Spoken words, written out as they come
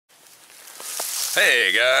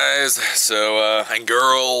Hey guys, and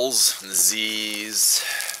girls, and Z's,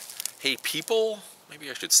 hey people, maybe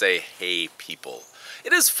I should say hey people.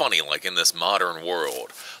 It is funny, like in this modern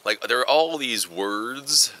world, like there are all these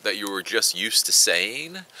words that you were just used to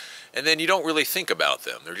saying, and then you don't really think about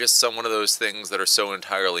them. They're just one of those things that are so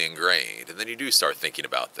entirely ingrained, and then you do start thinking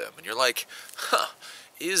about them, and you're like, huh,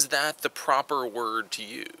 is that the proper word to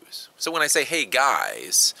use? So when I say hey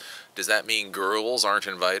guys, does that mean girls aren't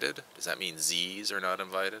invited? Does that mean Z's are not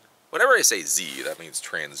invited? Whenever I say Z, that means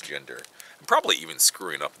transgender. I'm probably even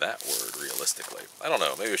screwing up that word, realistically. I don't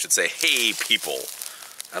know, maybe I should say, hey people.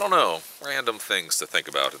 I don't know, random things to think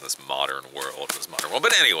about in this modern world,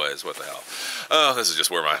 But anyways, what the hell? Oh, this is just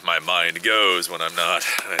where my mind goes when I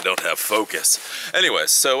don't have focus.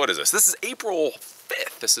 Anyways, so what is this? This is April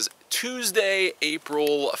 5th. This is Tuesday,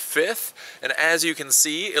 April 5th, and as you can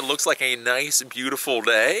see, it looks like a nice, beautiful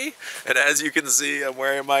day, and as you can see, I'm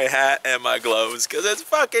wearing my hat and my gloves, because it's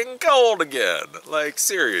fucking cold again. Like,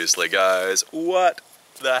 seriously, guys, what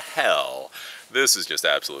the hell? This is just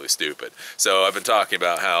absolutely stupid. So I've been talking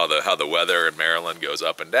about how the weather in Maryland goes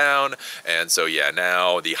up and down, and so yeah,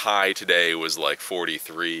 now the high today was like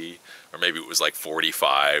 43, or maybe it was like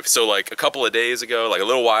 45. So like a couple of days ago, like a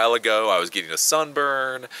little while ago, I was getting a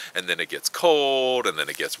sunburn, and then it gets cold, and then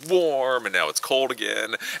it gets warm, and now it's cold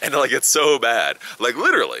again, and like it's so bad. Like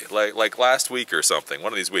literally, like last week or something,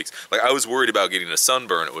 one of these weeks, like I was worried about getting a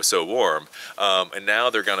sunburn, it was so warm, and now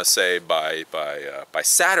they're gonna say by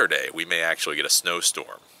Saturday we may actually get a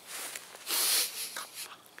snowstorm.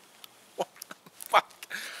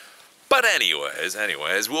 But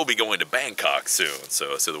anyways, we'll be going to Bangkok soon,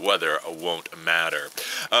 so the weather won't matter.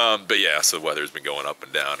 But yeah, so the weather's been going up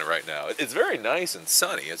and down, and right now it's very nice and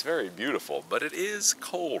sunny. It's very beautiful, but it is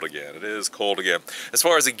cold again. It is cold again. As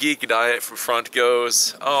far as the geek diet front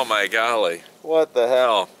goes, oh my golly, what the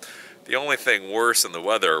hell? The only thing worse than the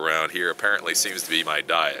weather around here apparently seems to be my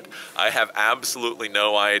diet. I have absolutely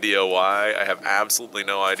no idea why. I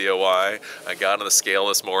got on the scale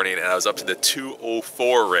this morning and I was up to the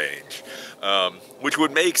 204 range, which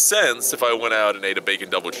would make sense if I went out and ate a bacon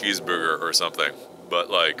double cheeseburger or something, but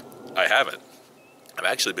like, I haven't. I've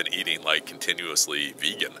actually been eating like continuously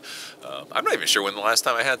vegan. I'm not even sure when the last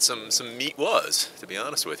time I had some meat was, to be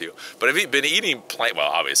honest with you. But I've been eating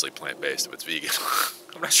obviously plant-based if it's vegan.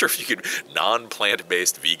 I'm not sure if you could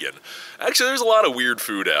non-plant-based vegan. Actually, there's a lot of weird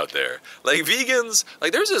food out there. Like vegans,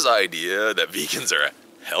 like there's this idea that vegans are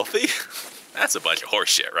healthy. That's a bunch of horse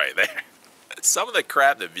shit right there. Some of the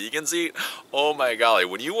crap that vegans eat, oh my golly,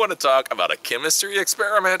 when you want to talk about a chemistry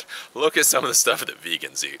experiment, look at some of the stuff that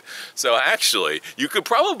vegans eat. So actually, you could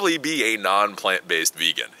probably be a non-plant-based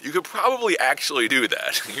vegan. You could probably actually do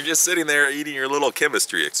that. You're just sitting there eating your little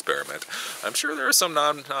chemistry experiment. I'm sure there are some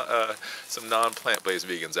non-plant-based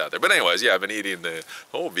vegans out there. But anyways, yeah, I've been eating the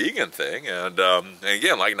whole vegan thing, and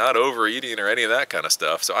again, like not overeating or any of that kind of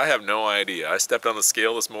stuff, so I have no idea. I stepped on the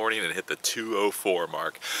scale this morning and hit the 204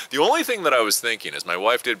 mark. The only thing that I was thinking is, my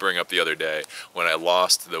wife did bring up the other day when I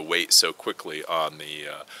lost the weight so quickly on the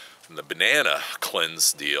banana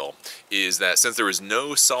cleanse deal, is that since there was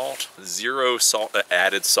no salt, zero salt,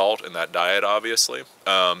 added salt in that diet, obviously,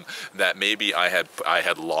 that maybe I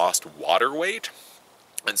had lost water weight.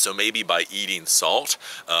 And so maybe by eating salt,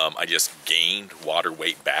 I just gained water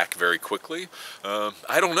weight back very quickly.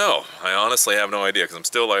 I don't know. I honestly have no idea, because I'm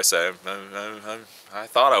still, like I say, I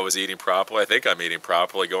thought I was eating properly. I think I'm eating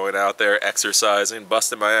properly, going out there, exercising,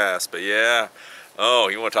 busting my ass. But yeah, oh,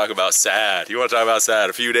 you want to talk about sad. You want to talk about sad.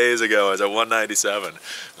 A few days ago, I was at 197.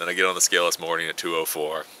 Then I get on the scale this morning at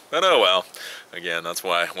 204. But oh well. Again, that's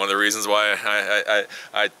why, one of the reasons why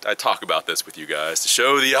I talk about this with you guys, to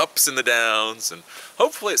show the ups and the downs, and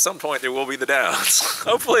hopefully at some point there will be the downs.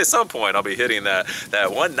 Hopefully at some point I'll be hitting that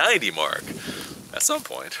 190 mark. At some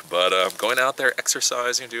point, but going out there,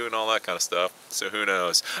 exercising, doing all that kind of stuff, so who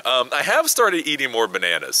knows. I have started eating more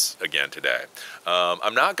bananas again today.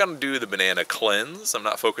 I'm not going to do the banana cleanse. I'm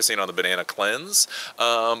not focusing on the banana cleanse,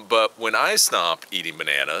 but when I stopped eating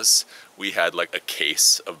bananas, we had like a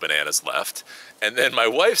case of bananas left, and then my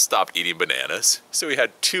wife stopped eating bananas, so we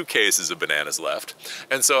had 2 cases of bananas left,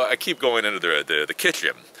 and so I keep going into the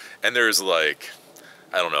kitchen, and there's like,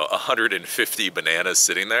 I don't know, 150 bananas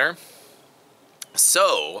sitting there.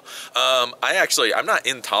 So, I'm not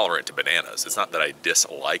intolerant to bananas. It's not that I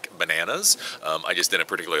dislike bananas. I just didn't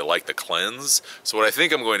particularly like the cleanse. So what I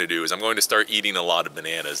think I'm going to do is I'm going to start eating a lot of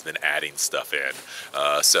bananas, then adding stuff in.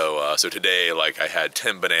 So today, like, I had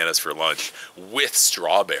 10 bananas for lunch with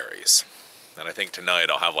strawberries. And I think tonight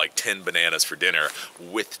I'll have like 10 bananas for dinner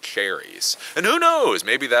with cherries. And who knows,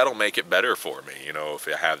 maybe that'll make it better for me, you know, if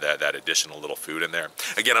I have that additional little food in there.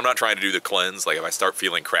 Again, I'm not trying to do the cleanse. Like if I start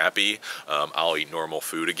feeling crappy, I'll eat normal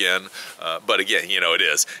food again. But again, you know, it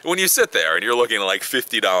is. When you sit there and you're looking at like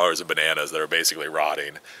 $50 of bananas that are basically rotting,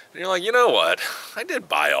 and you're like, you know what, I did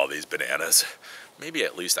buy all these bananas. Maybe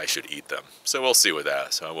at least I should eat them. So we'll see with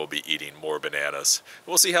that. So I will be eating more bananas.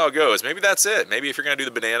 We'll see how it goes. Maybe that's it. Maybe if you're gonna do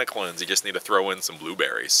the banana cleanse, you just need to throw in some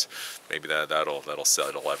blueberries. Maybe that'll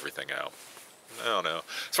settle everything out. I don't know.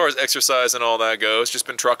 As far as exercise and all that goes, just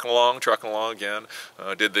been trucking along again.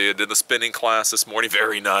 Did the spinning class this morning.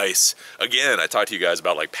 Very nice. Again, I talked to you guys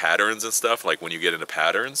about like patterns and stuff, like when you get into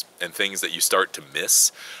patterns and things that you start to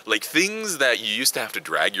miss, like things that you used to have to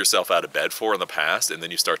drag yourself out of bed for in the past and then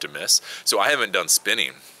you start to miss. So I haven't done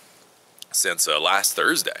spinning since last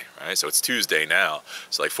Thursday, right? So it's Tuesday now.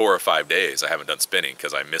 So like 4 or 5 days I haven't done spinning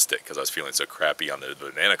because I missed it because I was feeling so crappy on the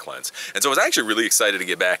banana cleanse. And so I was actually really excited to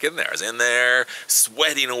get back in there. I was in there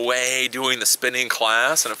sweating away doing the spinning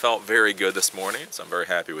class and it felt very good this morning. So I'm very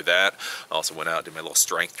happy with that. I also went out and did my little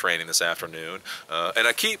strength training this afternoon. And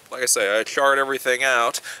I keep, like I say, I chart everything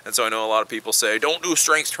out. And so I know a lot of people say, don't do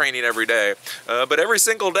strength training every day. But every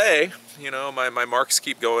single day, you know, my marks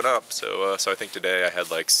keep going up. So I think today I had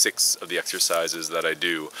like 6 of the exercises that I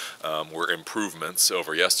do were improvements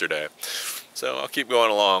over yesterday. So I'll keep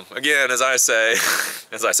going along. Again, as I say,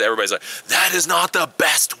 everybody's like, that is not the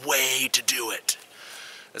best way to do it.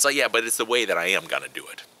 It's like, yeah, but it's the way that I am gonna do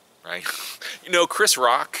it, right? You know, Chris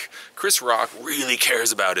Rock really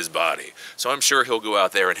cares about his body. So I'm sure he'll go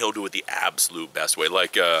out there and he'll do it the absolute best way.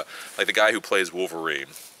 Like the guy who plays Wolverine.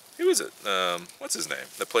 Who is it? What's his name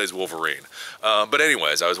that plays Wolverine? But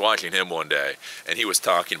anyways, I was watching him one day, and he was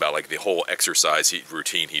talking about like the whole exercise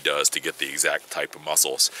routine he does to get the exact type of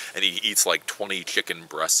muscles. And he eats like 20 chicken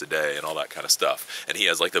breasts a day and all that kind of stuff. And he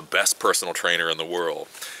has like the best personal trainer in the world.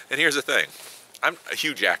 And here's the thing. I'm a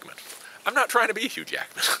Hugh Jackman. I'm not trying to be Hugh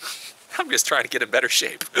Jackman. I'm just trying to get in better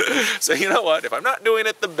shape. So you know what? If I'm not doing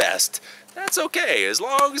it the best, that's okay, as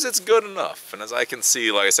long as it's good enough. And as I can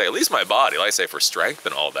see, like I say, at least my body, like I say, for strength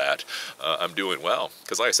and all that, I'm doing well.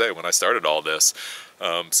 Because like I say, when I started all this,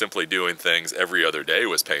 simply doing things every other day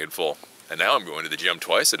was painful. And now I'm going to the gym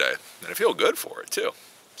twice a day. And I feel good for it, too.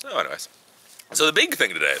 So anyways. So the big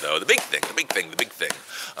thing today, though, the big thing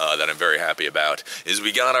that I'm very happy about is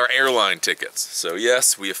we got our airline tickets. So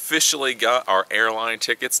yes, we officially got our airline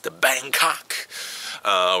tickets to Bangkok.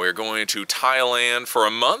 We're going to Thailand for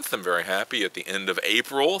a month. I'm very happy, at the end of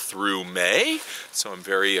April through May. So I'm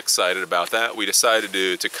very excited about that. We decided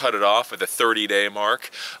to cut it off at the 30-day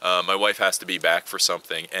mark. My wife has to be back for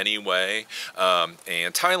something anyway.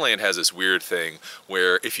 And Thailand has this weird thing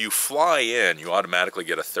where if you fly in, you automatically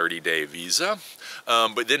get a 30-day visa.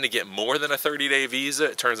 But then to get more than a 30-day visa,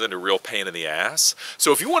 it turns into a real pain in the ass.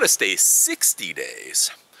 So if you want to stay 60 days,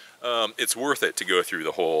 it's worth it to go through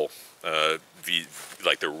the whole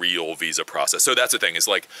like the real visa process. So that's the thing, is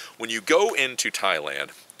like when you go into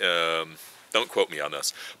Thailand, don't quote me on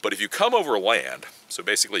this, but if you come over land, so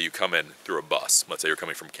basically you come in through a bus, let's say you're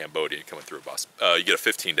coming from Cambodia, you're coming through a bus, you get a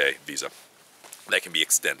 15-day visa. That can be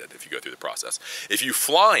extended if you go through the process. If you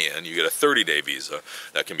fly in, you get a 30-day visa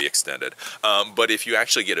that can be extended. But if you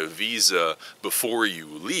actually get a visa before you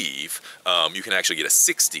leave, you can actually get a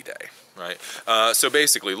 60-day. Right. So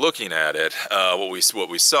basically, looking at it, what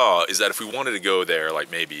we saw is that if we wanted to go there,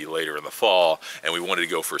 like maybe later in the fall, and we wanted to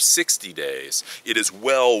go for 60 days, it is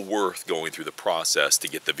well worth going through the process to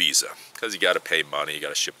get the visa, because you got to pay money, you got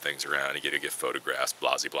to ship things around, you got to get photographs,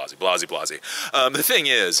 blasey, blasey, blasey, blasey. The thing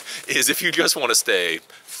is if you just want to stay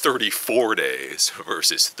 34 days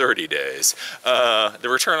versus 30 days, the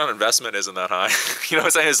return on investment isn't that high. You know what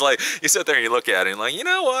I'm saying? It's like you sit there and you look at it and like, you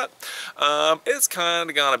know what? It's kind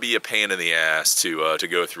of gonna be a pain in the ass to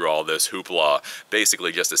go through all this hoopla,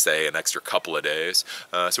 basically just to stay an extra couple of days.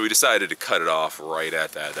 So we decided to cut it off right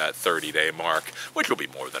at that 30-day mark, which will be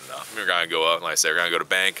more than enough. We're gonna go out, like I say, we're gonna go to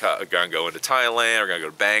Bangkok, we're gonna go into Thailand, we're gonna go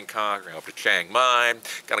to Bangkok, we're gonna go up to Chiang Mai,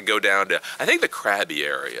 gonna go down to, I think, the Krabi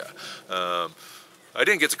area. I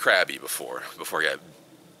didn't get to Krabi before I got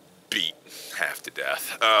beat half to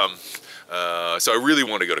death. So I really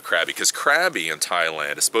want to go to Krabi, because Krabi in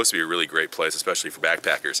Thailand is supposed to be a really great place, especially for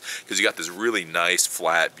backpackers, because you got this really nice,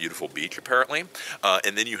 flat, beautiful beach apparently,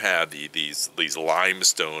 and then you have these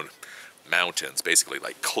limestone mountains, basically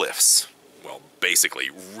like cliffs, well, basically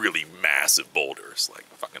really massive boulders, like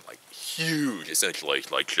fucking like huge, essentially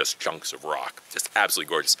like just chunks of rock, just absolutely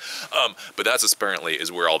gorgeous. But that's apparently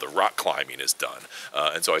is where all the rock climbing is done.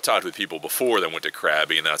 And so I talked with people before that went to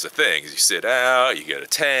Krabi, and that's the thing, is you sit out, you get a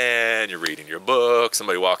tan, you're reading your book,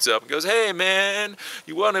 somebody walks up and goes, hey man,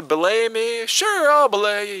 you want to belay me? Sure, I'll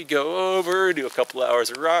belay you. You go over, do a couple hours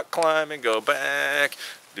of rock climbing, go back,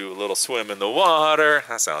 do a little swim in the water.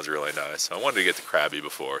 That sounds really nice. I wanted to get to Krabi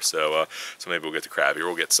before, so maybe we'll get to Krabi, or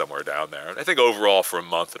we'll get somewhere down there. And I think overall for a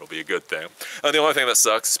month it'll be a good thing. The only thing that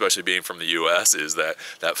sucks, especially being from the US, is that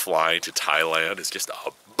flying to Thailand is just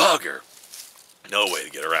a bugger. No way to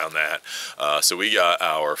get around that. So we got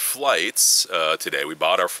our flights today. We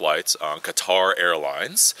bought our flights on Qatar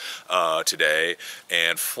Airlines today,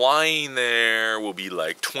 and flying there will be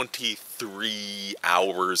like 23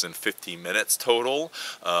 hours and 50 minutes total,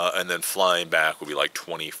 and then flying back will be like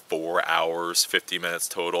 24 hours, 50 minutes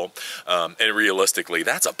total. And realistically,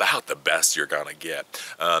 that's about the best you're gonna get,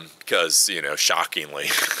 because, you know, shockingly,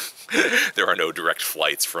 there are no direct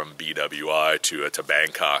flights from BWI to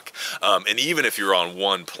Bangkok. And even if you're on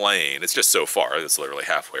one plane, it's just so far, it's literally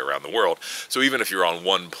halfway around the world. So even if you're on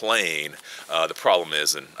one plane, the problem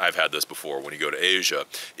is, and I've had this before when you go to Asia,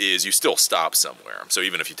 is you still stop somewhere. So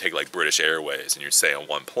even if you take like British Airways and you stay on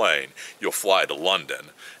one plane, you'll fly to London.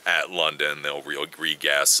 At London, they'll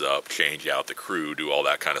re-gas up, change out the crew, do all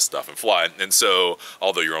that kind of stuff and fly. And so,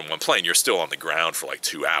 although you're on one plane, you're still on the ground for like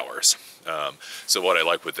 2 hours. So what I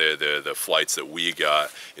like with the flights that we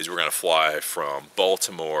got is we're going to fly from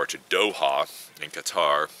Baltimore to Doha in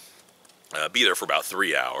Qatar, be there for about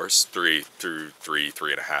 3 hours, three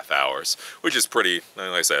and a half hours, which is pretty, like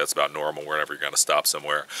I said, that's about normal wherever you're going to stop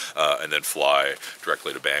somewhere, and then fly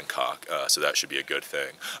directly to Bangkok, so that should be a good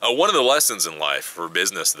thing. One of the lessons in life for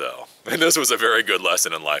business, though, and this was a very good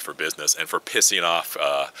lesson in life for business and for pissing off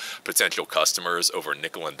potential customers over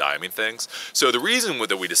nickel and diming things. So the reason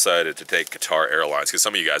that we decided to take Qatar Airlines, because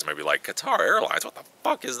some of you guys might be like, Qatar Airlines, what the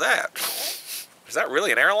fuck is that? Is that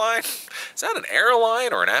really an airline? Is that an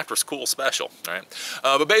airline or an after-school special? All right.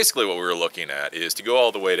 But basically what we were looking at is to go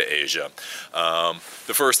all the way to Asia.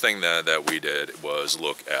 The first thing that we did was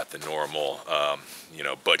look at the normal, you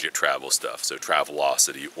know, budget travel stuff. So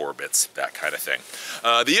Travelocity, Orbitz, that kind of thing.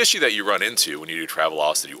 The issue that you run into when you do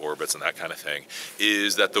Travelocity, Orbitz, and that kind of thing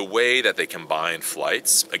is that the way that they combine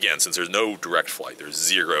flights, again, since there's no direct flight, there's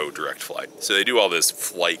zero direct flight. So they do all this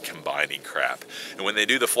flight combining crap. And when they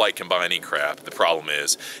do the flight combining crap, the problem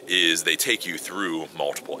is they take you through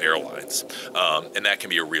multiple airlines. And that can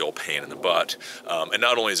be a real pain in the butt. And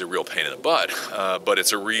not only is it a real pain in the butt, but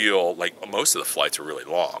it's a real, like, most of the flights are really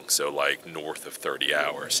long. So like north of 30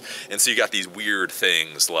 hours. And so you got these weird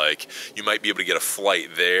things like you might be able to get a flight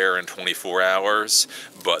there in 24 hours,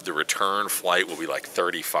 but the return flight will be like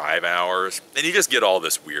 35 hours. And you just get all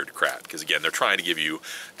this weird crap because, again, they're trying to give you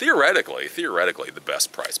theoretically the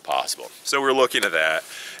best price possible. So we're looking at that,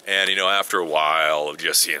 and, you know, after a while of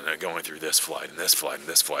just, you know, going through this flight and this flight and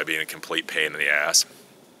this flight being a complete pain in the ass,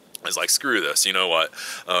 I was like, screw this, you know what,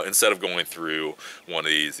 instead of going through one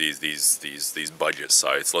of these budget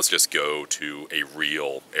sites, let's just go to a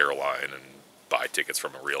real airline and buy tickets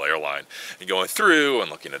from a real airline. And going through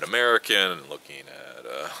and looking at American and looking at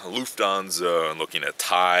Lufthansa and looking at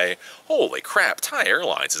Thai. Holy crap, Thai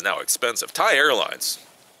Airlines is now expensive. Thai Airlines,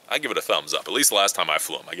 I give it a thumbs up. At least the last time I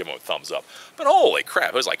flew them, I give them a thumbs up. But holy crap,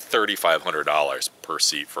 it was like $3,500 per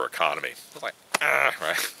seat for economy. I was like,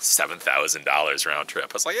 right, $7,000 round trip.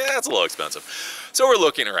 I was like, yeah, that's a little expensive. So we're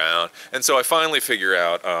looking around, and so I finally figure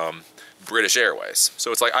out British Airways.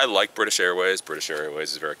 So it's like, I like British Airways. British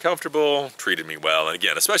Airways is very comfortable, treated me well, and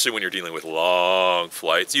again, especially when you're dealing with long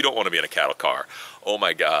flights, you don't want to be in a cattle car. Oh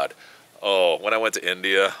my God. Oh, when I went to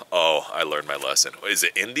India, oh, I learned my lesson. Is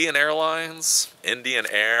it Indian Airlines? Indian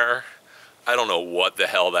Air? I don't know what the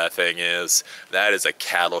hell that thing is. That is a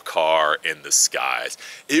cattle car in the skies.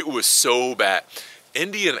 It was so bad.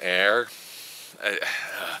 Indian Air,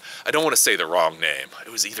 I don't want to say the wrong name.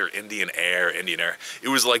 It was either Indian Air. It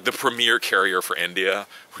was like the premier carrier for India,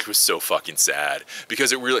 which was so fucking sad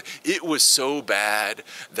because it was so bad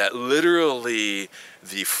that literally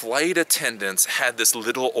the flight attendants had this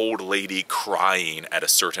little old lady crying at a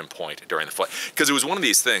certain point during the flight. Because it was one of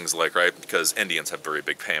these things, like, right, because Indians have very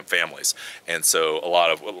big families. And so a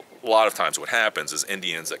lot of times what happens is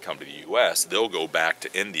Indians that come to the US, they'll go back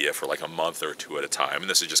to India for like a month or two at a time. And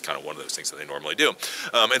this is just kind of one of those things that they normally do.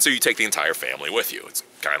 And so you take the entire family with you. It's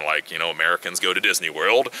kind of like, you know, Americans go to Disney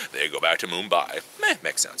World, they go back to Mumbai.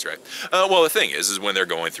 Makes sense, right? Well, the thing is when they're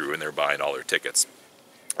going through and they're buying all their tickets,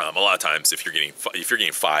 A lot of times, if you're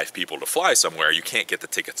getting 5 people to fly somewhere, you can't get the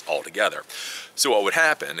tickets all together. So what would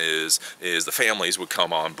happen is the families would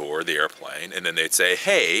come on board the airplane, and then they'd say,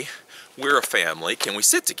 "Hey, we're a family. Can we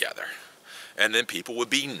sit together?" And then people would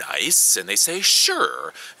be nice, and they say,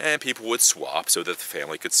 "Sure." And people would swap so that the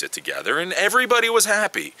family could sit together, and everybody was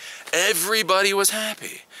happy. Everybody was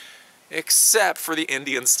happy, except for the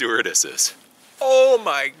Indian stewardesses. Oh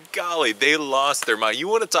my golly, they lost their mind. You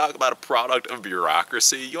want to talk about a product of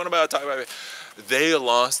bureaucracy? You want to talk about... They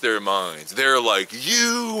lost their minds. They're like,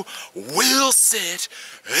 "You will sit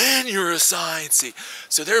in your assigned seat."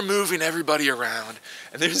 So they're moving everybody around.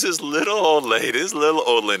 And there's this little old lady,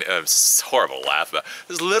 horrible laugh about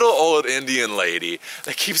this little old Indian lady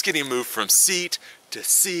that keeps getting moved from seat to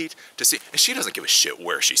seat to seat. And she doesn't give a shit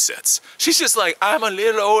where she sits. She's just like, "I'm a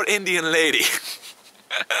little old Indian lady.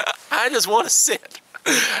 I just want to sit."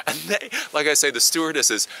 And they, like I say, the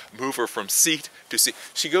stewardesses move her from seat to seat.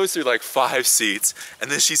 She goes through like 5 seats,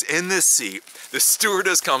 and then she's in this seat. The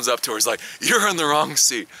stewardess comes up to her, is like, "You're in the wrong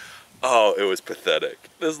seat." Oh, it was pathetic.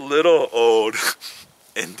 This little old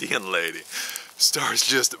Indian lady starts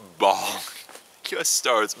just bawling. Just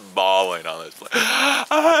starts bawling on this plane.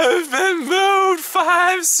 "I've been moved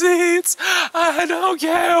 5 seats. I don't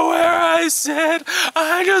care where I sit.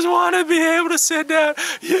 I just want to be able to sit down.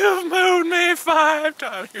 You've moved me 5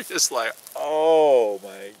 times." You're just like, oh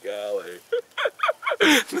my golly.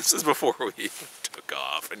 This is before we even took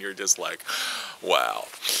off, and you're just like, wow.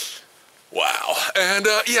 Wow. And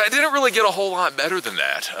yeah, it didn't really get a whole lot better than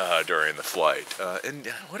that during the flight. And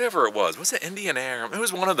whatever it was it Indian Air? It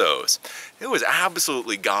was one of those. It was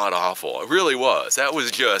absolutely god-awful. It really was. That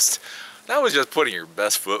was just putting your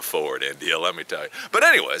best foot forward, India, let me tell you. But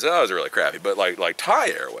anyways, that was really crappy. But like Thai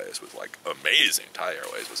Airways was like amazing. Thai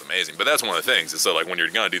Airways was amazing. But that's one of the things. So like when you're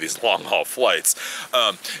gonna do these long haul flights,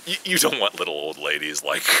 you don't want little old ladies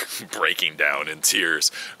like breaking down in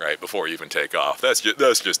tears right before you even take off. That's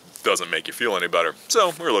just doesn't make you feel any better.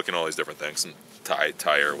 So we're looking at all these different things, and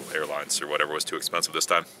Thai Airlines or whatever was too expensive this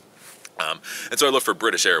time. And so I looked for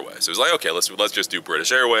British Airways. It was like, okay, let's just do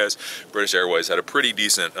British Airways. British Airways had a pretty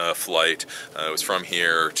decent flight. It was from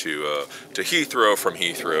here to Heathrow, from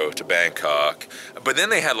Heathrow to Bangkok. But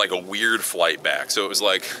then they had like a weird flight back. So it was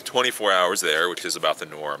like 24 hours there, which is about the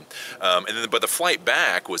norm. But the flight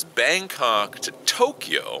back was Bangkok to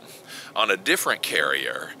Tokyo on a different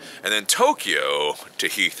carrier, and then Tokyo to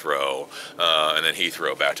Heathrow, and then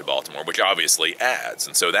Heathrow back to Baltimore, which obviously adds.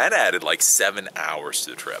 And so that added like 7 hours to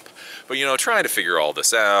the trip. But you know, trying to figure all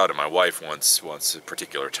this out, and my wife wants a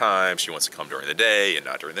particular time. She wants to come during the day and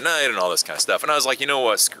not during the night and all this kind of stuff. And I was like, you know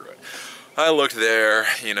what, screw it. I looked there,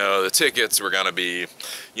 you know, the tickets were gonna be,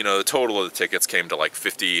 you know, the total of the tickets came to like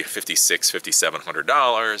 $5,600,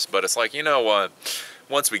 $5,700, but it's like, you know what,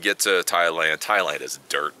 once we get to Thailand is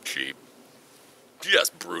dirt cheap.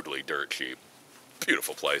 Just brutally dirt cheap.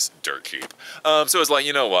 Beautiful place, dirt cheap. So it's like,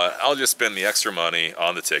 you know what, I'll just spend the extra money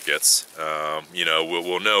on the tickets. You know,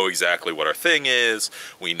 we'll know exactly what our thing is.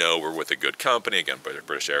 We know we're with a good company. Again,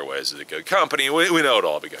 British Airways is a good company. We know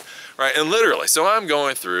it'll all be good, right? And literally, so I'm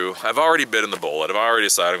going through, I've already bid in the bullet. I've already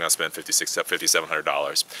decided I'm gonna spend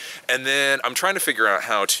 $5,700. And then I'm trying to figure out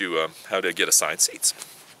how to get assigned seats.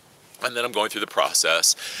 And then I'm going through the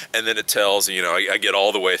process, and then it tells, you know, I get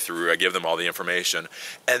all the way through, I give them all the information,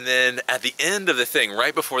 and then at the end of the thing,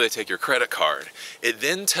 right before they take your credit card, it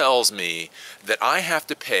then tells me that I have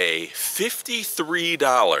to pay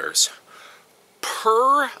 $53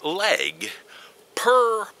 per leg,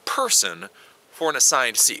 per person, for an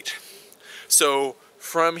assigned seat. So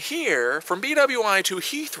from here, from BWI to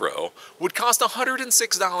Heathrow would cost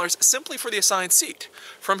 $106 simply for the assigned seat.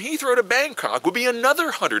 From Heathrow to Bangkok would be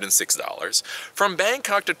another $106. From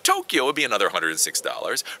Bangkok to Tokyo would be another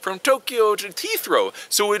 $106. From Tokyo to Heathrow,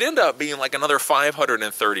 so it would end up being like another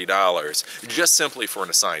 $530 just simply for an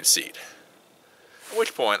assigned seat. At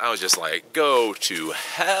which point I was just like, go to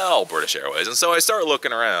hell, British Airways. And so I start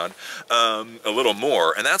looking around a little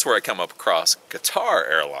more, and that's where I come up across Qatar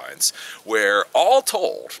Airlines, where all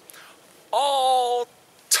told,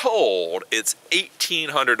 it's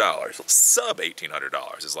 $1,800. Sub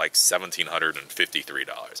 $1,800 is like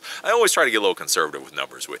 $1,753. I always try to get a little conservative with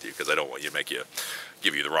numbers with you because I don't want to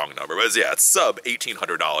give you the wrong number. But yeah, it's sub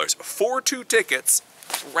 $1,800 for 2 tickets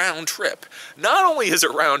round trip. Not only is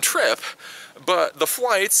it round trip, but the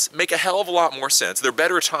flights make a hell of a lot more sense. They're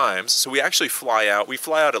better times, so we actually fly out. We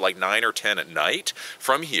fly out at like 9 or 10 at night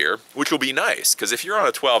from here, which will be nice, because if you're on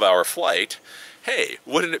a 12-hour flight, hey,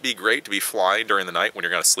 wouldn't it be great to be flying during the night when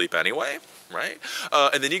you're going to sleep anyway? Right?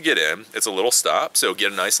 And then you get in, it's a little stop, so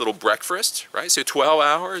get a nice little breakfast, right? So 12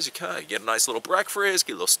 hours, you kind of get a nice little breakfast,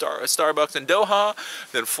 get a little Starbucks in Doha,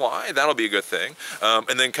 then fly, that'll be a good thing.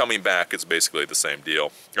 And then coming back, it's basically the same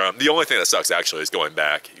deal. The only thing that sucks actually is going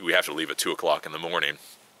back, we have to leave at 2 o'clock in the morning.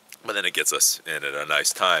 But then it gets us in at a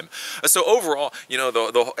nice time. So overall, you know,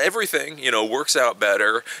 the everything, you know, works out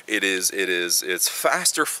better. It's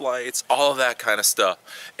faster flights, all of that kind of stuff,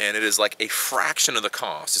 and it is like a fraction of the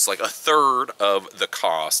cost. It's like a third of the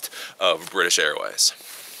cost of British Airways.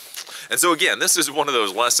 And so again, this is one of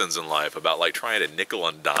those lessons in life about like trying to nickel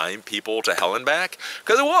and dime people to hell and back,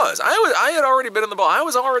 because I had already been in the ball. I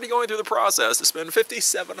was already going through the process to spend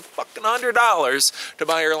 $5,700 to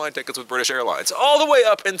buy airline tickets with British Airlines, all the way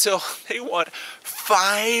up until they want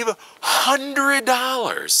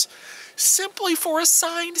 $500 simply for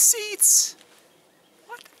assigned seats.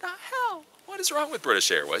 What the hell? What is wrong with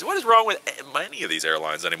British Airways? What is wrong with many of these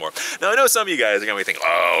airlines anymore? Now, I know some of you guys are going to be thinking,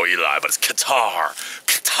 oh, Eli, but it's Qatar.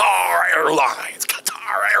 Qatar Airlines.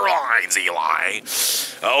 Qatar Airlines, Eli.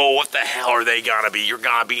 Oh, what the hell are they going to be? You're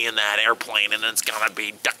going to be in that airplane and it's going to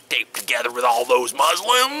be duct taped together with all those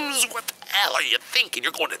Muslims? What the hell are you thinking?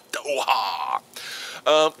 You're going to Doha.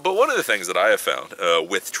 But one of the things that I have found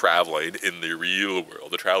with traveling in the real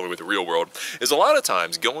world, traveling with the real world, is a lot of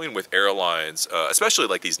times going with airlines, especially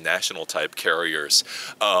like these national type carriers,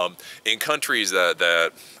 in countries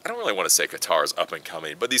that I don't really want to say Qatar is up and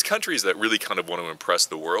coming, but these countries that really kind of want to impress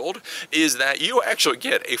the world, is that you actually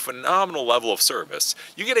get a phenomenal level of service.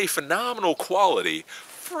 You get a phenomenal quality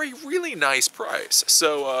for a really nice price.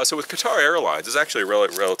 So, so with Qatar Airlines, it's actually a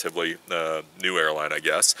relatively new airline, I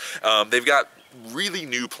guess. They've got really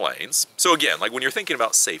new planes. So again, like when you're thinking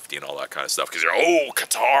about safety and all that kind of stuff, because you're, oh,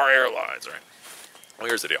 Qatar Airlines, right? Well,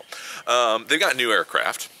 here's the deal. They've got new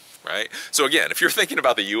aircraft, right? So again, if you're thinking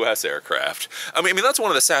about the U.S. aircraft, I mean, that's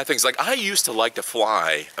one of the sad things. Like, I used to like to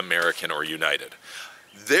fly American or United.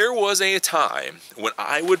 There was a time when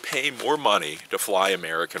I would pay more money to fly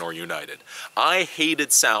American or United. I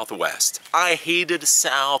hated Southwest. I hated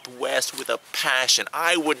Southwest with a passion.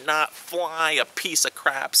 I would not fly a piece of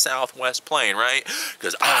crap Southwest plane, right?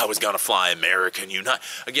 Because I was going to fly American United.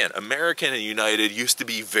 Again, American and United used to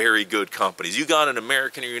be very good companies. You got an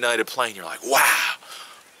American or United plane, you're like, wow,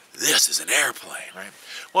 this is an airplane, right?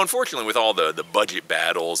 Well, unfortunately, with all the budget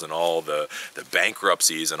battles and all the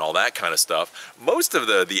bankruptcies and all that kind of stuff, most of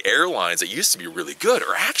the airlines that used to be really good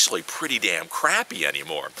are actually pretty damn crappy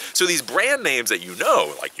anymore. So these brand names that you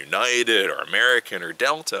know, like United or American or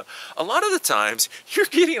Delta, a lot of the times you're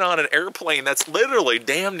getting on an airplane that's literally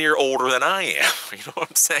damn near older than I am. You know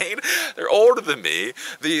what I'm saying? They're older than me.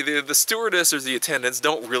 The stewardess or the attendants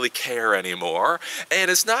don't really care anymore, and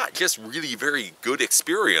it's not just really very good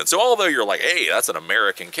experience. So although you're like, hey, that's an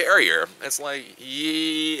American carrier, it's like,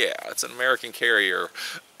 yeah, it's an American carrier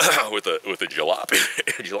with a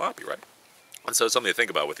jalopy, right? And so something to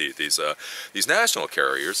think about with these national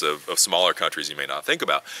carriers of smaller countries you may not think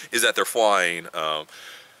about is that they're flying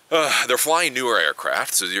newer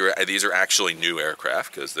aircraft. So these are actually new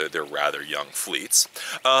aircraft because they're rather young fleets.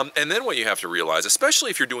 And then what you have to realize,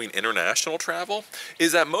 especially if you're doing international travel,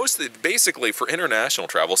 is that basically for international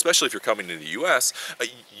travel, especially if you're coming to the U.S.,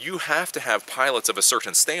 you have to have pilots of a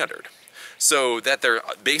certain standard. So that they're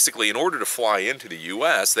basically, in order to fly into the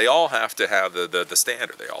U.S., they all have to have the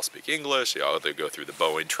standard. They all speak English. They go through the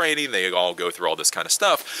Boeing training. They all go through all this kind of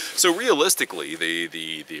stuff. So realistically,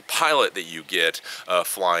 the pilot that you get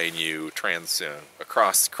flying you across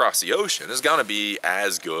the ocean is going to be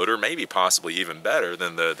as good, or maybe possibly even better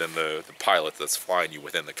than the pilot that's flying you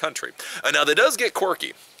within the country. Now that does get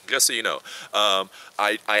quirky. Just so you know, I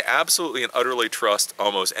absolutely and utterly trust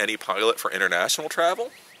almost any pilot for international travel.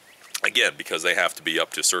 Again, because they have to be up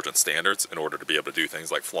to certain standards in order to be able to do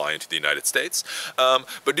things like fly into the United States.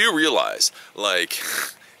 But do realize, like,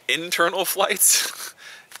 internal flights,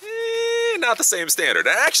 not the same standard.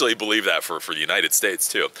 I actually believe that for the United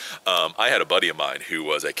States, too. I had a buddy of mine who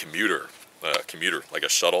was a commuter, like a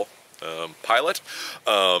shuttle pilot.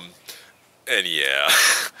 And yeah,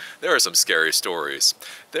 there are some scary stories.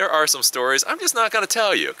 There are some stories I'm just not going to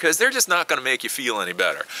tell you because they're just not going to make you feel any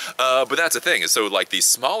better. But that's the thing, is so like these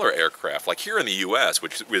smaller aircraft, like here in the US,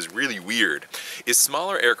 which is really weird, is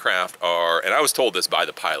smaller aircraft are, and I was told this by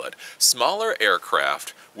the pilot, smaller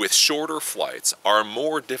aircraft with shorter flights are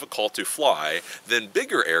more difficult to fly than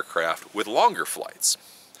bigger aircraft with longer flights.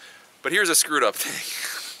 But here's a screwed up thing.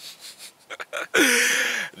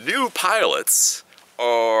 New pilots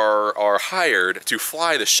are hired to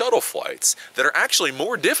fly the shuttle flights that are actually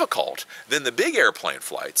more difficult than the big airplane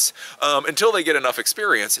flights until they get enough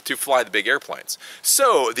experience to fly the big airplanes.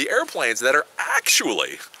 So the airplanes that are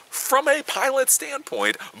actually, from a pilot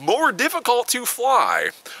standpoint, more difficult to fly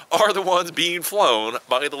are the ones being flown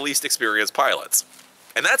by the least experienced pilots.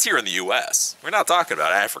 And that's here in the U.S. We're not talking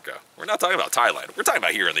about Africa. We're not talking about Thailand. We're talking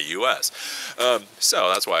about here in the U.S. So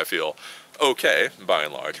that's why I feel okay, by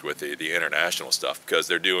and large, with the international stuff, because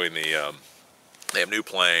they're doing the, they have new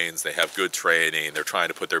planes, they have good training, they're trying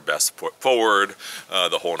to put their best foot forward,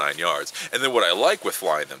 the whole 9 yards. And then what I like with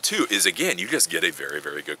flying them too is, again, you just get a very,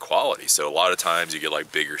 very good quality. So a lot of times you get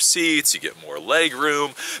like bigger seats, you get more leg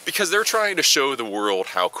room, because they're trying to show the world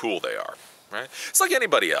how cool they are. Right? It's like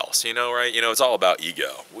anybody else, you know, right? You know, it's all about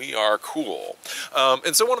ego. We are cool.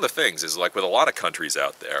 And so one of the things is, like with a lot of countries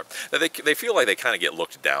out there, that they feel like they kind of get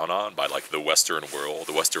looked down on by like the Western world.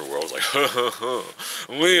 The Western world is like, ha, ha, ha,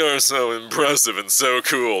 we are so impressive and so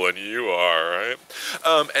cool, and you are, right?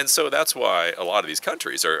 And so that's why a lot of these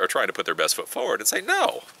countries are trying to put their best foot forward and say,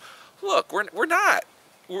 no, look, we're not.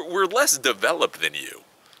 We're less developed than you.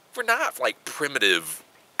 We're not like primitive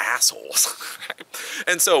assholes.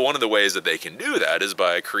 And so one of the ways that they can do that is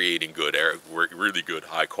by creating good really good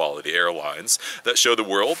high quality airlines that show the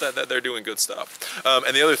world that they're doing good stuff.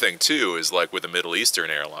 And the other thing too is, like with the Middle Eastern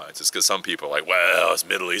airlines, is because some people are like, well, it's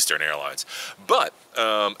Middle Eastern airlines, but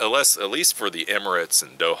at least for the Emirates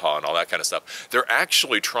and Doha and all that kind of stuff, they're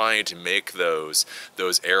actually trying to make those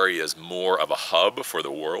areas more of a hub for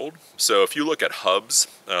the world. So if you look at hubs,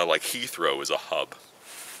 like Heathrow is a hub,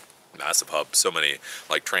 massive hub. So many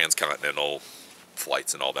like transcontinental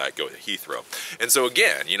flights and all that go to Heathrow. And so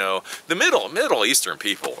again, you know, the Middle Eastern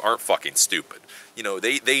people aren't fucking stupid. You know,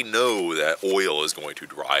 they know that oil is going to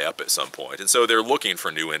dry up at some point, and so they're looking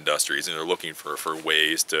for new industries, and they're looking for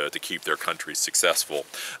ways to keep their countries successful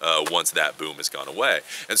once that boom has gone away.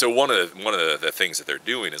 And so one of the things that they're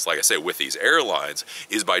doing is, like I say, with these airlines,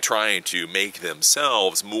 is by trying to make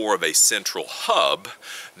themselves more of a central hub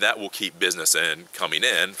that will keep business coming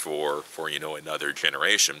in for you know, another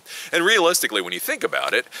generation. And realistically, when you think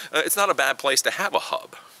about it, it's not a bad place to have a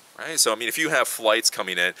hub. Right? So, I mean, if you have flights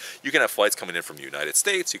coming in, you can have flights coming in from the United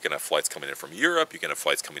States, you can have flights coming in from Europe, you can have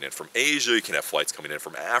flights coming in from Asia, you can have flights coming in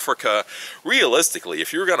from Africa. Realistically,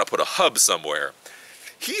 if you're going to put a hub somewhere,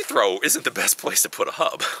 Heathrow isn't the best place to put a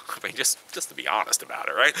hub. I mean, just to be honest about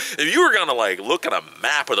it, right? If you were going to like look at a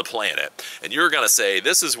map of the planet and you're going to say,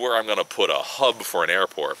 this is where I'm going to put a hub for an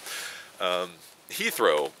airport,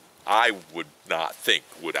 Heathrow, I would not think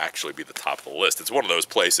would actually be the top of the list. It's one of those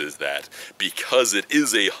places that, because it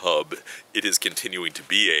is a hub, it is continuing to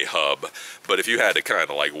be a hub. But if you had to kind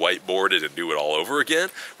of like whiteboard it and do it all over again,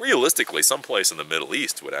 realistically, someplace in the Middle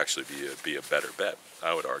East would actually be a better bet,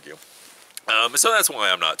 I would argue. So that's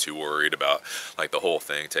why I'm not too worried about like the whole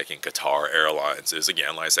thing taking Qatar Airlines. Is,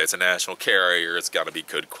 again, like I say, it's a national carrier, it's got to be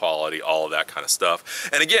good quality, all of that kind of stuff.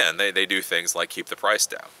 And again, they do things like keep the price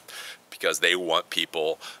down, because they want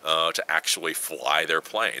people to actually fly their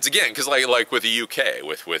planes. Again, because like with the UK,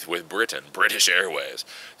 with Britain, British Airways,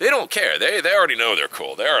 they don't care. They already know they're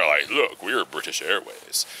cool. They're like, look, we're British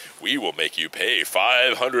Airways. We will make you pay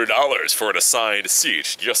 $500 for an assigned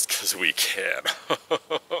seat just because we can.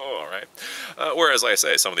 All right. Whereas, like I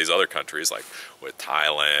say, some of these other countries, like with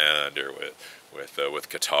Thailand or with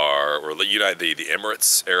Qatar or the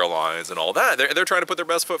Emirates Airlines and all that, they're trying to put their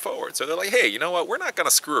best foot forward. So they're like, hey, you know what? We're not going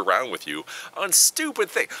to screw around with you on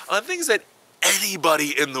stupid things, on things that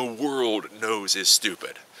anybody in the world knows is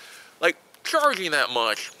stupid. Like charging that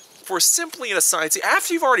much for simply an assigned seat,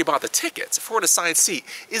 after you've already bought the tickets for an assigned seat,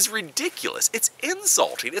 is ridiculous. It's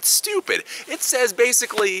insulting. It's stupid. It says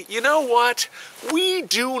basically, you know what? We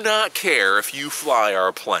do not care if you fly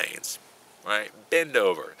our planes. Right? Bend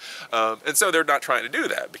over. And so they're not trying to do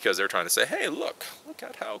that, because they're trying to say, hey, look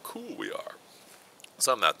at how cool we are.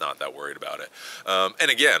 So I'm not that worried about it. And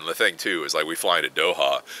again, the thing too is, like, we fly into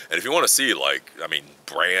Doha, and if you want to see, like, I mean,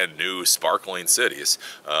 brand new sparkling cities,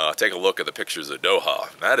 take a look at the pictures of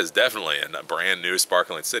Doha. That is definitely a brand new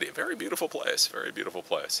sparkling city. A very beautiful place. Very beautiful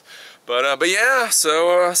place. But yeah,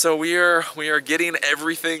 so we are getting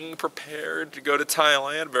everything prepared to go to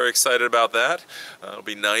Thailand. Very excited about that. It'll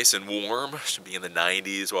be nice and warm. Should be in the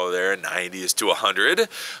 90s while we're there, 90s to 100.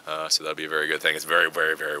 So that'll be a very good thing. It's very,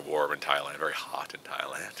 very, very warm in Thailand. Very hot in Thailand.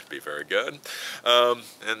 Thailand, be very good.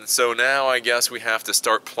 And so now I guess we have to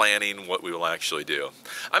start planning what we will actually do.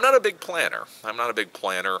 I'm not a big planner. I'm not a big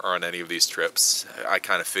planner on any of these trips. I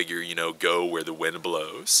kind of figure, you know, go where the wind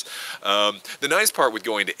blows. The nice part with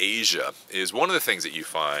going to Asia is one of the things that you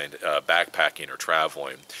find backpacking or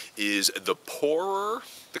traveling is the poorer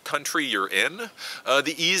the country you're in,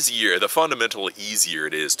 the fundamentally easier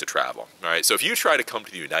it is to travel. All right, so if you try to come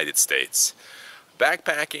to the United States,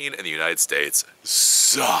 backpacking in the United States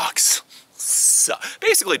sucks.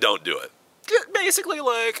 Basically, don't do it. Basically,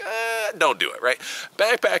 like, don't do it, right?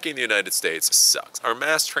 Backpacking in the United States sucks. Our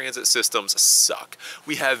mass transit systems suck.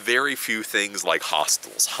 We have very few things like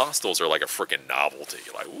hostels. Hostels are like a freaking novelty.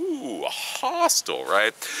 Like, ooh, a hostel,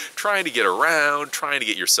 right? Trying to get around, trying to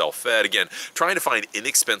get yourself fed. Again, trying to find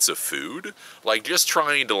inexpensive food. Like, just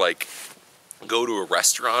trying to, like, go to a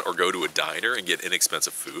restaurant or go to a diner and get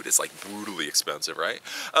inexpensive food. It's like brutally expensive, right?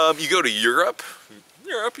 You go to Europe,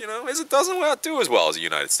 you know, it doesn't do as well as the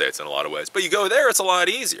United States in a lot of ways. But you go there, it's a lot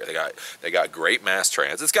easier. They got great mass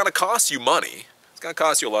transit. It's going to cost you money. It's going to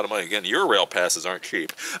cost you a lot of money. Again, Eurail passes aren't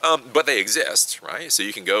cheap, but they exist, right? So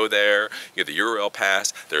you can go there, you get the Eurail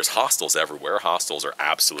pass. There's hostels everywhere. Hostels are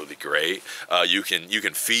absolutely great. You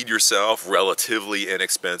can feed yourself relatively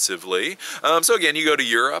inexpensively. So again, you go to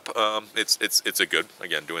Europe. It's a good,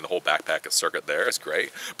 again, doing the whole backpack circuit there is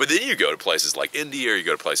great. But then you go to places like India, or you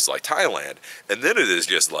go to places like Thailand, and then it is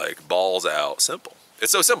just like balls out simple.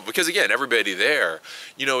 It's so simple because again, everybody there,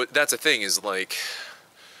 you know, that's the thing is like,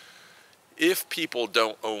 if people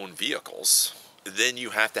don't own vehicles, then you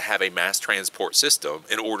have to have a mass transport system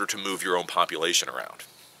in order to move your own population around,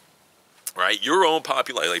 right? Your own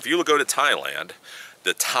population, like if you go to Thailand,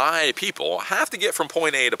 the Thai people have to get from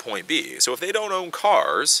point A to point B. So if they don't own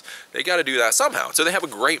cars, they got to do that somehow. So they have a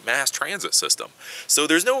great mass transit system. So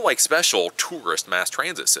there's no like special tourist mass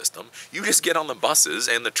transit system. You just get on the buses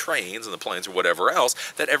and the trains and the planes or whatever else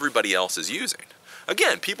that everybody else is using.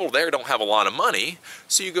 Again, people there don't have a lot of money,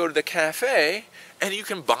 so you go to the cafe and you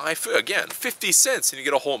can buy food. Again, 50 cents and you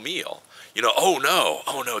get a whole meal. You know, oh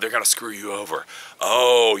no, they're gonna screw you over.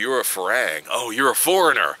 Oh, you're a Farang. Oh, you're a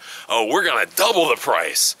foreigner. Oh, we're gonna double the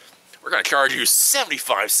price. We're gonna charge you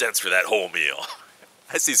 75 cents for that whole meal.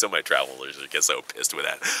 I see so many travelers that get so pissed with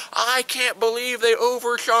that. I can't believe they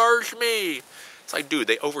overcharged me. It's like, dude,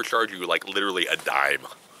 they overcharge you like literally a dime.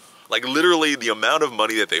 Like literally the amount of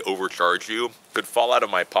money that they overcharge you could fall out of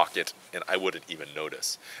my pocket and I wouldn't even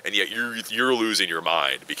notice. And yet you're losing your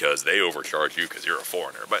mind because they overcharge you because you're a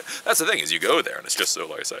foreigner. But that's the thing is you go there and it's just so,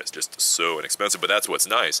 like I said, it's just so inexpensive. But that's what's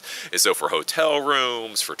nice is so for hotel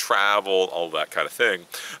rooms, for travel, all that kind of thing,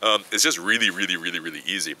 it's just really, really, really, really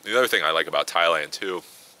easy. The other thing I like about Thailand too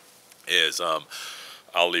is,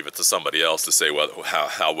 I'll leave it to somebody else to say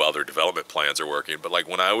how well their development plans are working. But like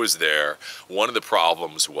when I was there, one of the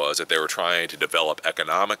problems was that they were trying to develop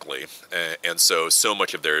economically, and so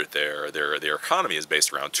much of their economy is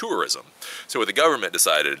based around tourism. So what the government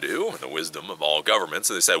decided to do, and the wisdom of all governments,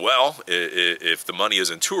 they said, well, if the money is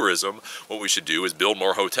in tourism, what we should do is build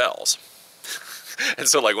more hotels. And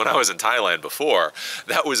so like when I was in Thailand before,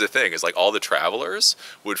 that was the thing, is like all the travelers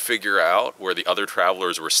would figure out where the other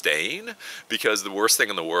travelers were staying, because the worst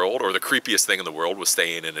thing in the world, or the creepiest thing in the world, was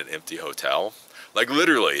staying in an empty hotel. Like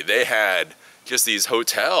literally, they had just these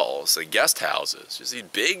hotels and guest houses, just these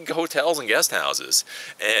big hotels and guest houses.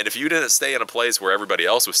 And if you didn't stay in a place where everybody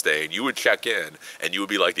else was staying, you would check in and you would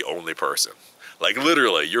be like the only person. Like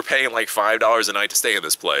literally, you're paying like $5 a night to stay in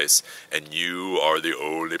this place, and you are the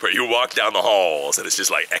only person. You walk down the halls, and it's just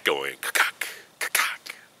like echoing, kakak,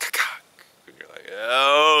 kakak, kakak. And you're like,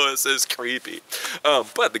 oh, this is creepy.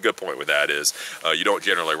 But the good point with that is, you don't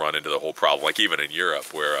generally run into the whole problem, like even in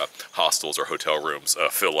Europe, where hostels or hotel rooms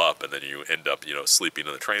fill up, and then you end up, you know, sleeping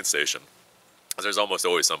in the train station. There's almost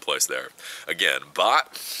always some place there. Again,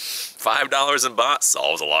 baht, $5 in baht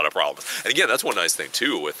solves a lot of problems. And again, that's one nice thing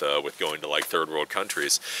too with going to like third world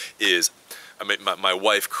countries is, I mean, my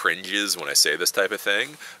wife cringes when I say this type of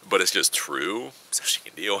thing, but it's just true, so she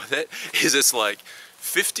can deal with it, is it's like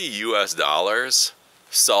 $50 US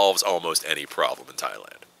solves almost any problem in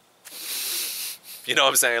Thailand. You know what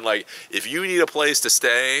I'm saying? Like, if you need a place to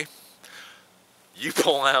stay, you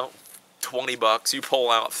pull out 20 bucks, you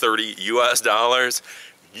pull out $30 US,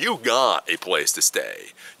 you got a place to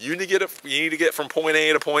stay. You need to get from point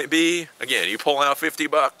A to point B. Again, you pull out 50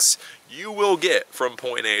 bucks, you will get from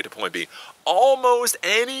point A to point B. Almost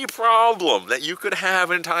any problem that you could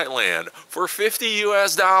have in Thailand for $50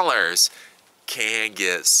 US can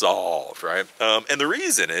get solved, right? And the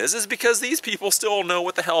reason is because these people still know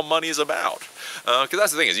what the hell money is about. Because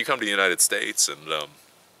that's the thing is, you come to the United States and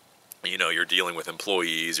You know, you're dealing with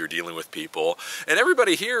employees, you're dealing with people, and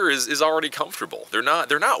everybody here is already comfortable. They're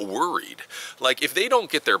not worried. Like, if they don't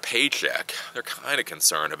get their paycheck, they're kind of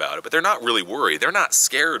concerned about it, but they're not really worried. They're not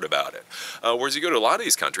scared about it. Whereas you go to a lot of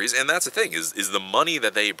these countries, and that's the thing, is the money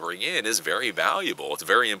that they bring in is very valuable. It's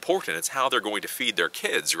very important. It's how they're going to feed their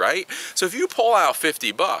kids, right? So if you pull out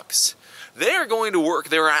 50 bucks, they are going to work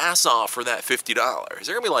their ass off for that $50.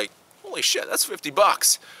 They're going to be like, holy shit, that's 50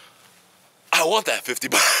 bucks. I want that 50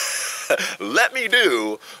 bucks. Let me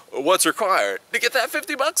do what's required to get that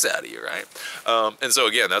 50 bucks out of you, right? And so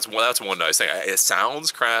again, that's one nice thing. It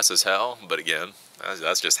sounds crass as hell, but again,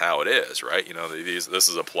 that's just how it is, right? You know, this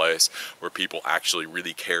is a place where people actually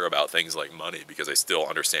really care about things like money because they still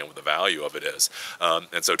understand what the value of it is.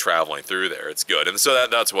 And so traveling through there, it's good. And so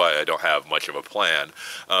that's why I don't have much of a plan,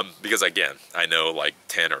 because again, I know like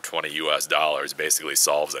 10 or 20 US dollars basically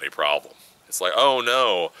solves any problem. It's like, oh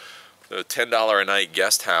no, the $10 a night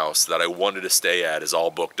guest house that I wanted to stay at is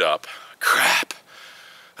all booked up. Crap.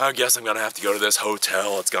 I guess I'm gonna have to go to this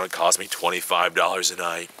hotel. It's gonna cost me $25 a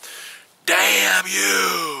night. Damn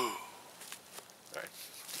you!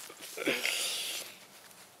 Right.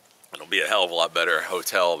 It'll be a hell of a lot better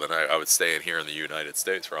hotel than I would stay in here in the United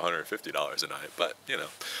States for $150 a night. But you know,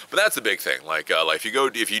 but that's the big thing. Like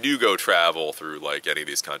if you do go travel through like any of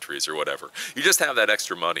these countries or whatever, you just have that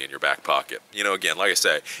extra money in your back pocket. You know, again, like I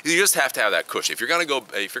say, you just have to have that cushion. If you're gonna go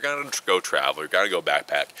travel, you're gonna go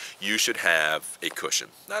backpack, you should have a cushion.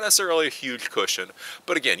 Not necessarily a huge cushion,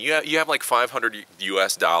 but again, you have like 500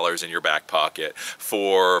 US dollars in your back pocket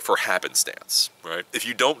for happenstance, right? If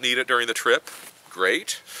you don't need it during the trip,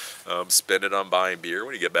 great. Spend it on buying beer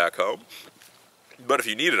when you get back home. But if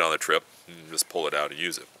you need it on the trip, just pull it out and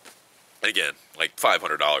use it. And again, like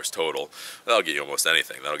 $500 total, that'll get you almost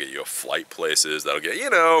anything. That'll get you flight places, that'll get, you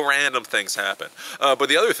know, random things happen. But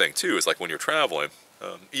the other thing too is like when you're traveling,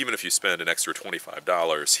 even if you spend an extra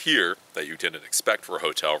 $25 here that you didn't expect for a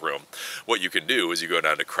hotel room, what you can do is you go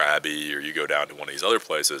down to Krabi or you go down to one of these other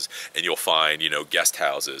places and you'll find, you know, guest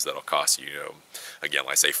houses that'll cost you, you know, again,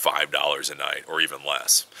 like say $5 a night or even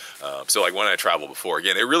less. So like when I traveled before,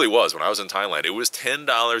 again, it really was, when I was in Thailand, it was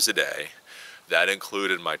 $10 a day. That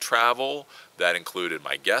included my travel, that included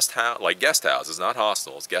my guest houses, not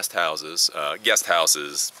hostels, guest houses,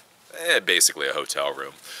 basically a hotel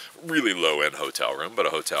room. Really low-end hotel room, but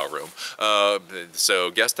a hotel room.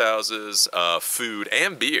 So guest houses, food,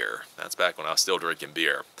 and beer. That's back when I was still drinking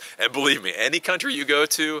beer. And believe me, any country you go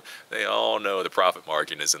to, they all know the profit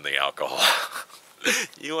margin is in the alcohol.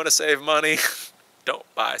 You want to save money? Don't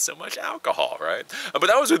buy so much alcohol, right? But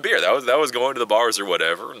that was with beer. That was going to the bars or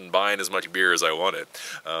whatever and buying as much beer as I wanted.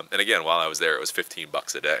 And again, while I was there, it was 15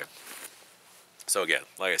 bucks a day. So again,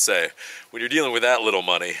 like I say, when you're dealing with that little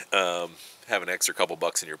money, having an extra couple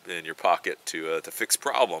bucks in your pocket to fix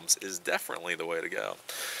problems is definitely the way to go.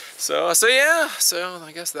 So yeah. So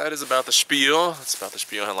I guess that is about the spiel. That's about the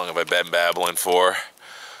spiel. How long have I been babbling for?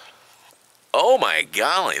 Oh my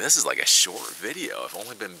golly, this is like a short video. I've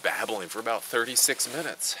only been babbling for about 36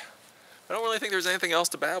 minutes. I don't really think there's anything else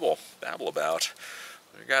to babble about.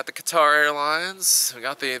 We got the Qatar Airlines, we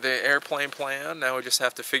got the airplane plan. Now we just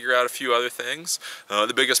have to figure out a few other things.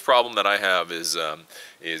 The biggest problem that I have is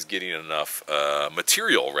getting enough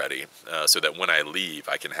material ready so that when I leave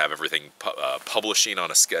I can have everything publishing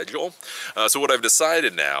on a schedule. So what I've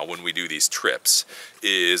decided now when we do these trips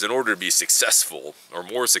is, in order to be successful or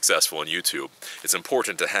more successful in YouTube, it's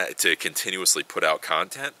important to continuously put out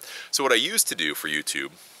content. So what I used to do for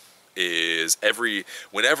YouTube is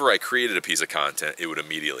whenever I created a piece of content, it would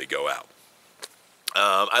immediately go out.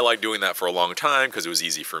 I liked doing that for a long time because it was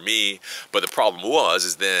easy for me, but the problem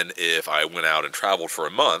is then if I went out and traveled for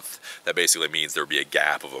a month, that basically means there would be a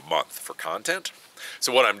gap of a month for content.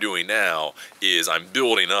 So what I'm doing now is I'm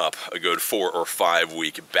building up a good 4 or 5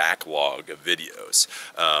 week backlog of videos.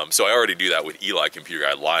 So I already do that with Eli Computer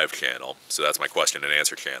Guy Live channel. So that's my question and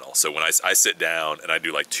answer channel. So when I sit down and I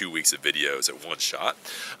do like 2 weeks of videos at one shot.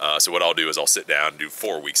 So what I'll do is I'll sit down and do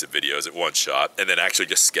 4 weeks of videos at one shot and then actually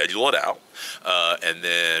just schedule it out. And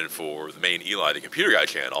then for the main Eli the Computer Guy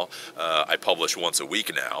channel, I publish once a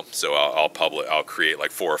week now. So I'll create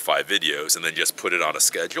like 4 or 5 videos and then just put it on a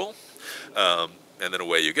schedule. And then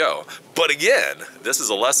away you go. But again, this is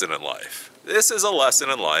a lesson in life. This is a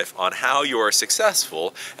lesson in life on how you are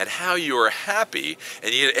successful and how you are happy,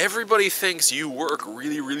 and yet everybody thinks you work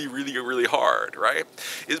really, really, really, really hard, right?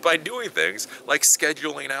 Is by doing things like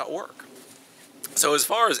scheduling out work. So as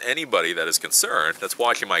far as anybody that is concerned that's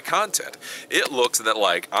watching my content, it looks that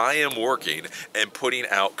like I am working and putting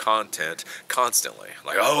out content constantly.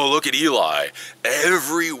 Like, oh, look at Eli.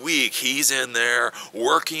 Every week he's in there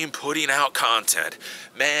working, putting out content.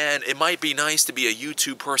 Man, it might be nice to be a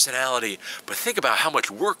YouTube personality, but think about how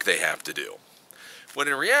much work they have to do. When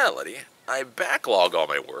in reality, I backlog all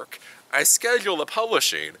my work, I schedule the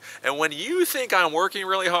publishing, and when you think I'm working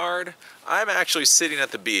really hard, I'm actually sitting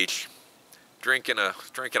at the beach drinking a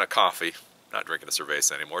coffee, not drinking a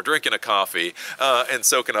cerveza anymore, drinking a coffee and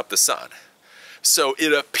soaking up the sun. So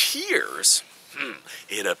it appears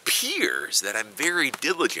that I'm very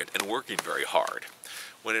diligent and working very hard,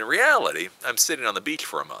 when in reality, I'm sitting on the beach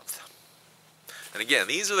for a month. And again,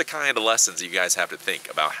 these are the kind of lessons you guys have to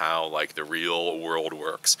think about how like the real world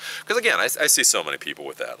works. Because again, I see so many people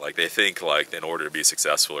with that. Like they think like in order to be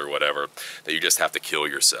successful or whatever, that you just have to kill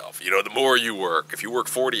yourself. You know, the more you work, if you work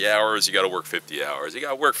 40 hours, you got to work 50 hours. You got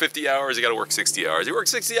to work 50 hours, you got to work 60 hours. You work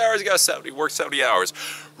 60 hours, you got to work 70 hours.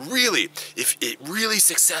 Really, really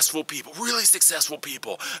successful people,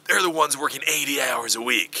 they're the ones working 80 hours a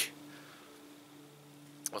week.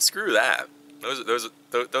 Well, screw that.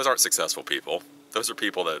 Those aren't successful people. Those are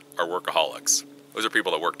people that are workaholics. Those are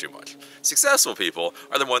people that work too much. Successful people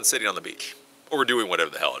are the ones sitting on the beach or doing whatever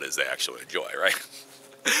the hell it is they actually enjoy, right?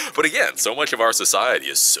 But again, so much of our society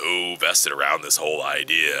is so vested around this whole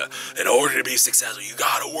idea. In order to be successful, you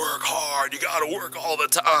gotta work hard, you gotta work all the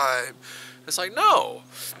time. It's like, no.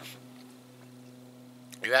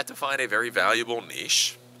 You have to find a very valuable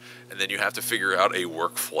niche, and then you have to figure out a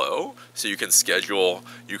workflow so you can schedule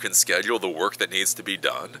the work that needs to be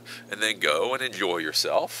done, and then go and enjoy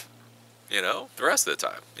yourself, you know, the rest of the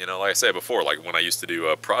time. You know, like I said before, like when I used to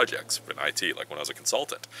do projects in IT, like when I was a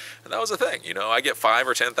consultant, and that was the thing. You know, I get $5,000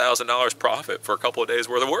 or $10,000 profit for a couple of days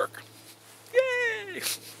worth of work. Yay!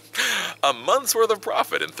 A month's worth of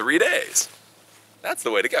profit in 3 days. That's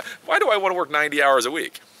the way to go. Why do I want to work 90 hours a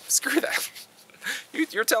week? Screw that.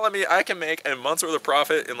 You're telling me I can make a month's worth of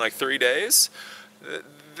profit in like 3 days?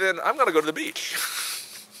 Then I'm going to go to the beach.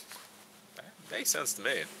 That makes sense to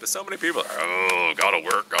me. But so many people are, oh, gotta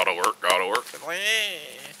work. And like,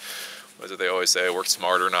 what is it they always say? Work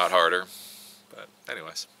smarter, not harder. But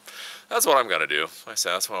anyways, that's what I'm going to do. Like I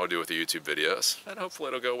said, that's what I'll do with the YouTube videos. And hopefully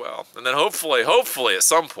it'll go well. And then hopefully at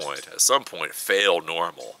some point, fail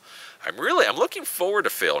normal. I'm looking forward to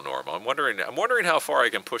fail normal. I'm wondering how far I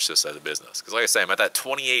can push this as a business. Because like I say, I'm at that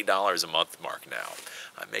 $28 a month mark now.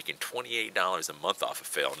 I'm making $28 a month off of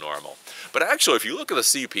fail normal. But actually, if you look at the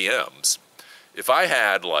CPMs, if I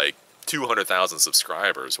had like 200,000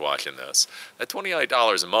 subscribers watching this, that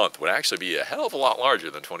 $28 a month would actually be a hell of a lot larger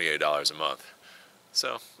than $28 a month.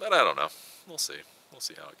 So, but I don't know. We'll see. We'll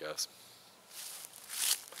see how it goes.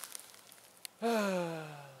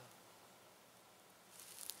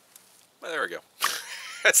 Well, there we go.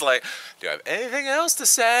 It's like, do I have anything else to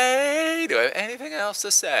say?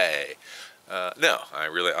 No, I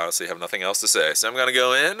really honestly have nothing else to say. So I'm going to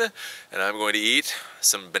go in and I'm going to eat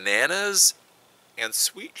some bananas and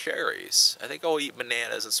sweet cherries. I think I'll eat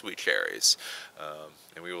bananas and sweet cherries.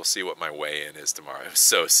 And we will see what my weigh-in is tomorrow. I'm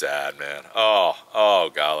so sad, man.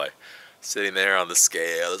 Oh, golly. Sitting there on the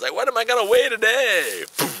scale. It's like, what am I going to weigh today?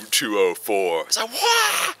 204. It's like,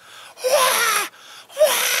 what?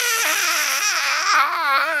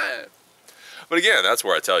 But again, that's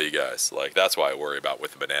where I tell you guys, like, that's why I worry about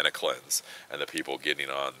with the banana cleanse and the people getting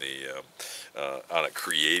on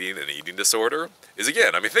creating an eating disorder. Is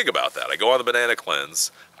again, I mean, think about that. I go on the banana cleanse,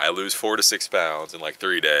 I lose 4 to 6 pounds in like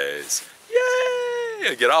 3 days. Yay!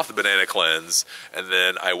 I get off the banana cleanse, and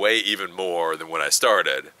then I weigh even more than when I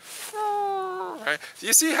started. Right? Do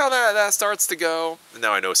you see how that starts to go?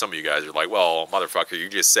 Now I know some of you guys are like, well, motherfucker, you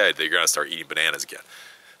just said that you're gonna start eating bananas again.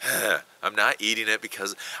 I'm not eating it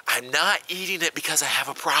because I have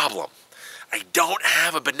a problem. I don't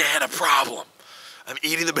have a banana problem. I'm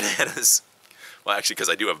eating the bananas. Well, actually, because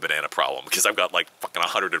I do have a banana problem, because I've got like fucking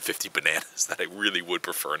 150 bananas that I really would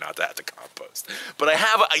prefer not to have to compost. But I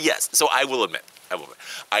have, yes, so I will admit,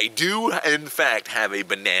 I do in fact have a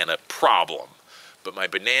banana problem. But my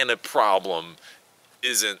banana problem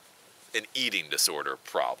isn't an eating disorder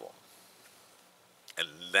problem. And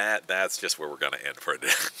that's just where we're going to end for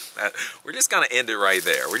today. We're just going to end it right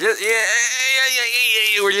there. We're just,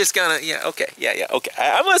 we're just going to, okay.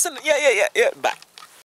 I'm listening. Bye.